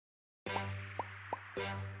Hello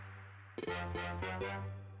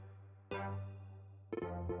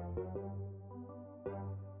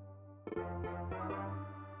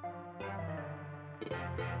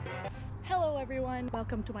everyone,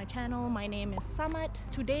 welcome to my channel. My name is Samat.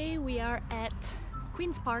 Today we are at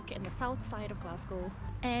Queen's Park in the south side of Glasgow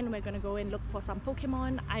and we're gonna go and look for some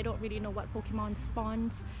Pokemon. I don't really know what Pokemon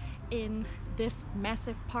spawns in this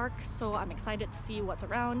massive park, so I'm excited to see what's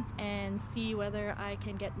around and see whether I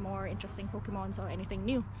can get more interesting Pokemons or anything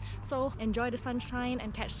new. So enjoy the sunshine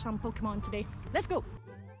and catch some Pokemon today. Let's go!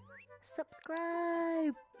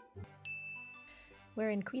 Subscribe!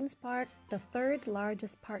 We're in Queen's Park, the third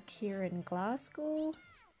largest park here in Glasgow.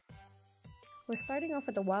 We're starting off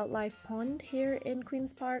at the wildlife pond here in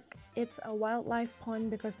Queen's Park. It's a wildlife pond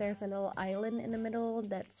because there's a little island in the middle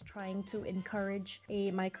that's trying to encourage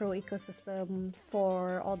a micro ecosystem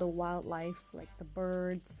for all the wildlife like the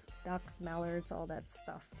birds, ducks, mallards, all that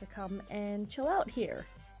stuff to come and chill out here.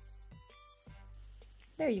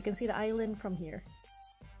 There, you can see the island from here.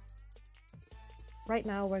 Right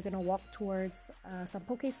now we're gonna walk towards some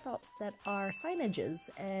PokéStops that are signages,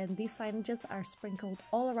 and these signages are sprinkled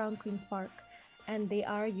all around Queen's Park and they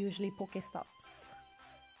are usually PokéStops.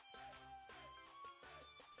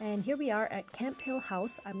 And here we are at Camp Hill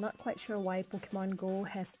House. I'm not quite sure why Pokémon Go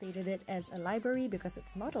has stated it as a library because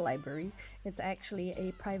it's not a library. It's actually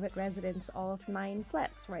a private residence of 9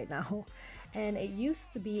 flats right now. And it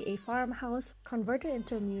used to be a farmhouse converted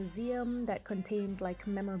into a museum that contained like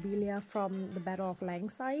memorabilia from the Battle of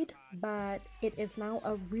Langside, but it is now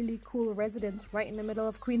a really cool residence right in the middle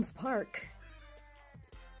of Queen's Park.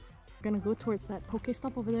 We're gonna go towards that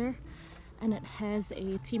PokéStop over there, and it has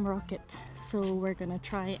a Team Rocket, so we're gonna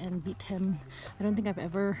try and beat him. I don't think I've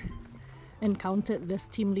ever encountered this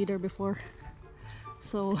team leader before,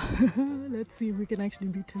 so let's see if we can actually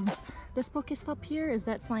beat him. This PokéStop here is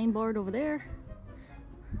that signboard over there.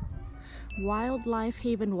 Wildlife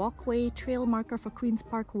Haven Walkway, trail marker for Queen's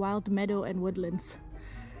Park, Wild Meadow and Woodlands.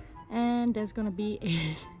 And there's gonna be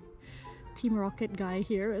a Team Rocket guy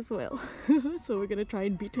here as well. So we're gonna try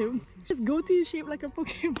and beat him. His goatee is shaped like a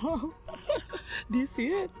Pokeball. Do you see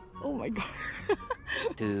it? Oh my god.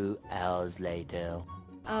 2 hours later.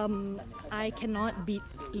 I cannot beat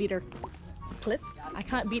Leader Cliff. I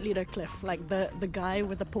can't beat Leader Cliff, like the guy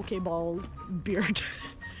with the Pokeball beard.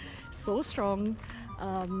 So strong.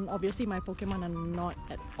 Obviously my Pokemon are not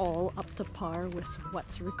at all up to par with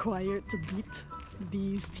what's required to beat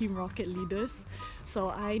these Team Rocket leaders.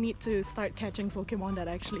 So I need to start catching Pokemon that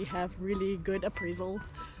actually have really good appraisal,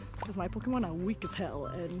 because my Pokemon are weak as hell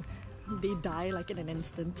and they die like in an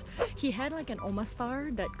instant. He had like an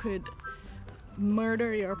Omastar that could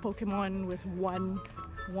murder your Pokemon with one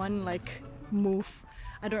like move.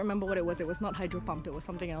 I don't remember what it was. It was not Hydro Pump, it was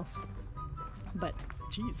something else. But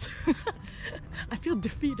jeez, I feel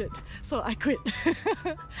defeated, so I quit.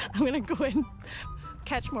 I'm gonna go and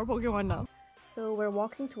catch more Pokemon now. So we're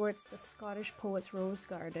walking towards the Scottish Poets Rose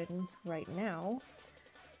Garden right now,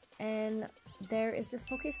 and there is this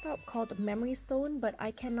PokéStop called Memory Stone, but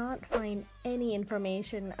I cannot find any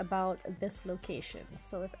information about this location.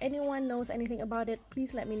 So if anyone knows anything about it,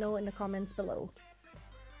 please let me know in the comments below.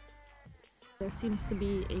 There seems to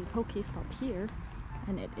be a PokéStop here,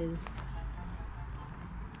 and it is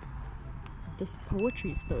this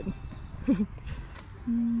Poetry Stone.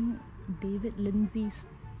 David Lindsay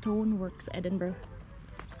Stoneworks, Edinburgh.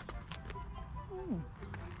 Oh.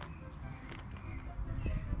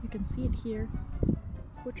 You can see it here.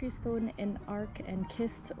 Poetry Stone in Arc and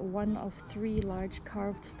Kist, one of 3 large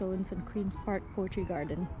carved stones in Queen's Park Poetry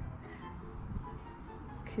Garden.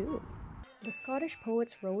 Cool. The Scottish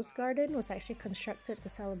Poets Rose Garden was actually constructed to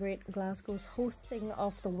celebrate Glasgow's hosting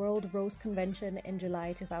of the World Rose Convention in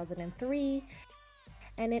July 2003,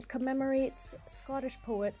 and it commemorates Scottish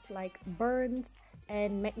poets like Burns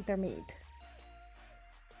and MacDiarmid.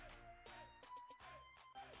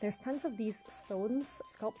 There's tons of these stones,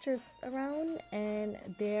 sculptures around, and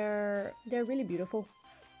they're really beautiful.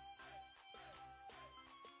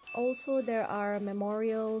 Also, there are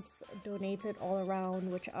memorials donated all around,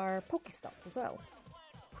 which are PokéStops as well.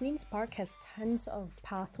 Queen's Park has tons of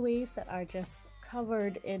pathways that are just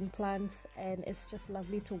covered in plants, and it's just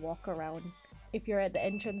lovely to walk around. If you're at the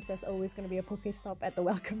entrance, there's always going to be a PokéStop at the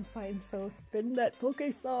welcome sign, so spin that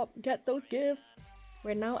PokéStop, get those gifts!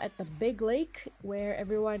 We're now at the big lake, where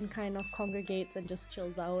everyone kind of congregates and just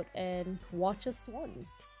chills out and watches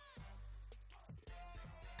swans.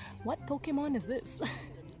 What Pokemon is this?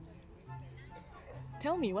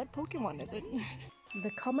 Tell me, what Pokemon is it?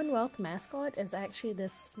 The Commonwealth mascot is actually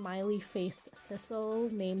this smiley-faced thistle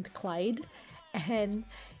named Clyde, and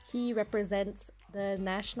he represents the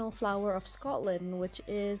national flower of Scotland, which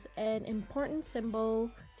is an important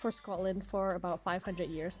symbol for Scotland for about 500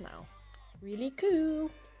 years now. Really cool!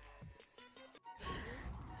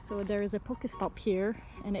 So there is a PokéStop here,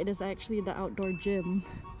 and it is actually the outdoor gym,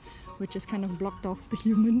 which is kind of blocked off to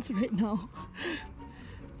humans right now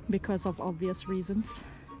because of obvious reasons.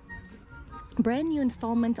 Brand new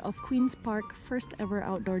installment of Queen's Park first ever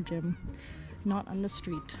outdoor gym, not on the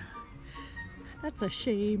street. That's a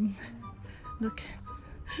shame. Look,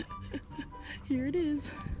 here it is.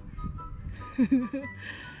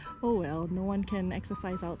 Oh well, no one can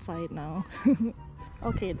exercise outside now.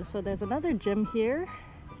 Okay, so there's another gym here,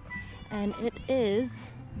 and it is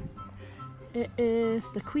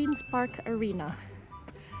the Queen's Park Arena,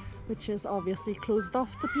 which is obviously closed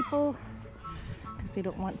off to people because they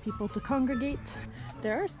don't want people to congregate.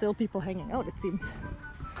 There are still people hanging out, it seems.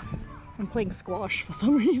 I'm playing squash for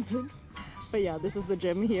some reason. But yeah, this is the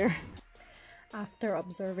gym here. After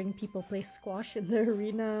observing people play squash in the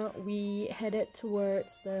arena, we headed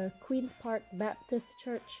towards the Queen's Park Baptist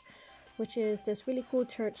Church, which is this really cool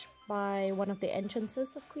church by one of the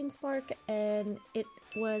entrances of Queen's Park, and it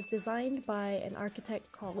was designed by an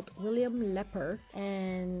architect called William Lepper,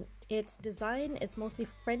 and its design is mostly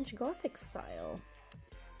French Gothic style.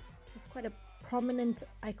 It's quite a prominent,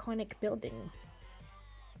 iconic building.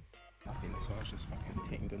 I think the sauce just fucking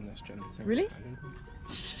tamed in this gym. Really?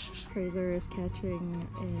 Fraser is catching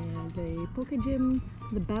the Poke Gym,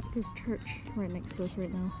 the Baptist Church right next to us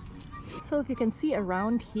right now. So if you can see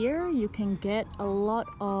around here, you can get a lot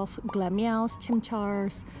of Glameows,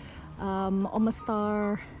 Chimchars,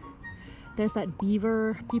 Omanyte. There's that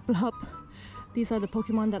beaver, Pinplup. These are the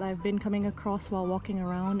Pokemon that I've been coming across while walking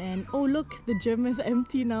around, and oh look, the gym is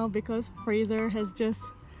empty now because Fraser has just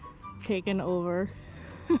taken over.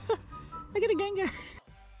 Look at the Gengar!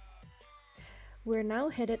 We're now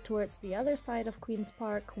headed towards the other side of Queen's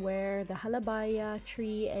Park where the Halabaya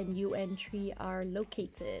tree and UN tree are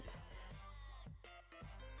located.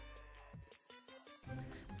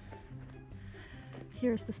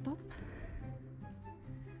 Here's the stop.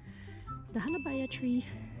 The Halabaya tree,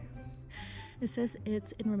 it says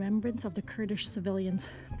it's in remembrance of the Kurdish civilians,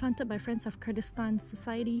 planted by Friends of Kurdistan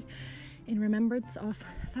Society in remembrance of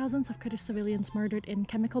thousands of Kurdish civilians murdered in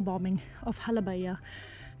chemical bombing of Halabaya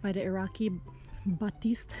by the Iraqi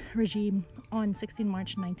Ba'athist regime on 16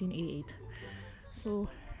 March 1988. So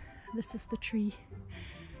this is the tree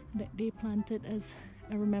that they planted as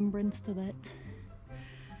a remembrance to that.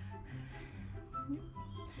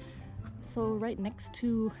 So right next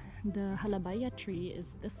to the Halabaya tree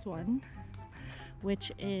is this one,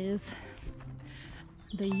 which is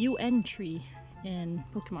the UN tree in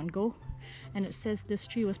Pokemon Go, and it says this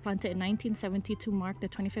tree was planted in 1970 to mark the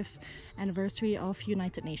 25th anniversary of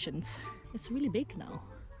United Nations. It's really big now.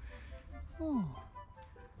 Oh,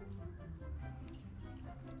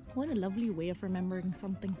 what a lovely way of remembering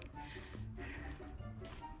something.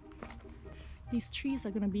 These trees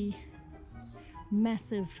are gonna be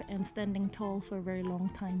massive and standing tall for a very long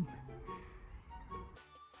time.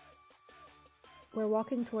 We're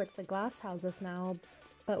walking towards the glass houses now,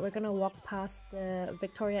 but we're gonna walk past the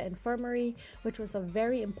Victoria Infirmary, which was a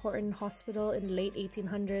very important hospital in the late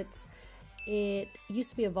 1800s. It used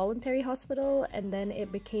to be a voluntary hospital, and then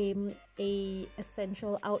it became a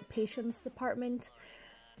essential outpatients department.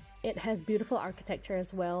 It has beautiful architecture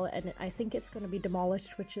as well, and I think it's going to be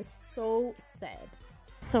demolished, which is so sad.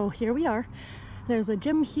 So here we are. There's a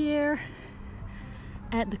gym here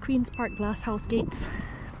at the Queen's Park Glasshouse gates.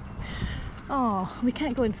 Oh, we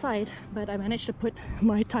can't go inside, but I managed to put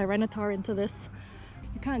my Tyranitar into this.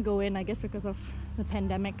 You can't go in, I guess, because of the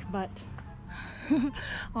pandemic, but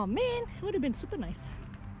oh man, it would have been super nice.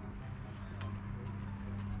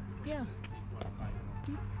 Yeah.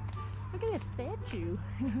 Look at this statue.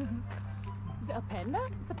 Is it a panda?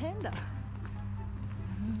 It's a panda.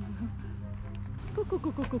 Cool, cool,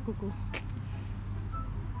 cool, cool, cool, cool, cool.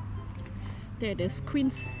 There it is,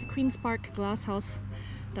 Queen's Park Glasshouse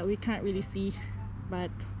that we can't really see,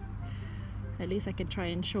 but at least I can try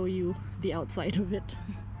and show you the outside of it.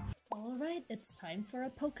 Alright, it's time for a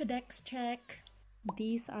Pokédex check.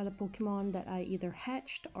 These are the Pokemon that I either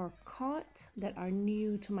hatched or caught that are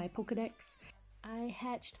new to my Pokédex. I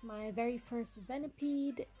hatched my very first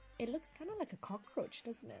Venipede. It looks kind of like a cockroach,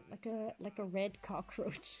 doesn't it? Like a red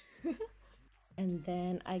cockroach. And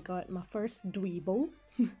then I got my first Dweeble.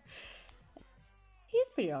 He's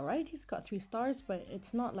pretty alright. He's got 3 stars, but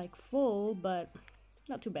it's not like full, but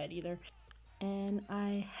not too bad either. And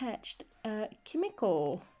I hatched a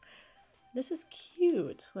Kimiko. This is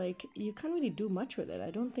cute. Like, you can't really do much with it. I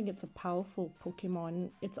don't think it's a powerful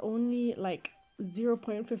Pokemon. It's only like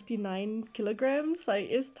 0.59 kilograms. Like,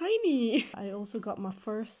 it's tiny. I also got my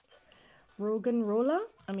first Rogan roller.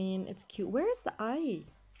 I mean, it's cute. Where is the eye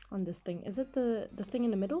on this thing? Is it the thing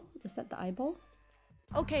in the middle? Is that the eyeball?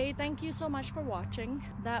 Okay, thank you so much for watching.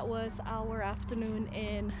 That was our afternoon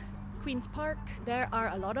in Queen's Park. There are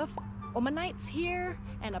a lot of Omanytes here,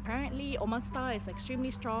 and apparently Omanyte is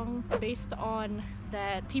extremely strong based on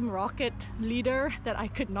that Team Rocket leader that I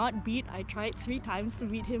could not beat. I tried 3 times to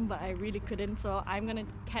beat him, but I really couldn't, so I'm gonna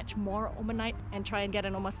catch more Omanyte and try and get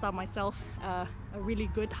an Omanyte myself, a really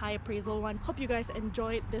good high appraisal one. Hope you guys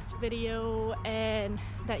enjoyed this video and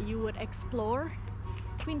that you would explore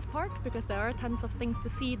Queen's Park, because there are tons of things to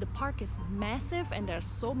see. The park is massive and there's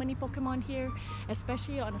so many Pokemon here,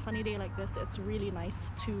 especially on a sunny day like this. It's really nice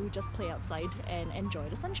to just play outside and enjoy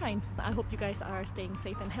the sunshine. I hope you guys are staying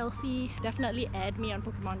safe and healthy. Definitely add me on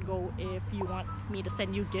Pokemon Go if you want me to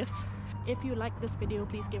send you gifts. If you like this video,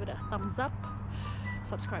 please give it a thumbs up,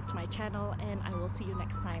 subscribe to my channel, and I will see you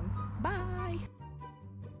next time. Bye!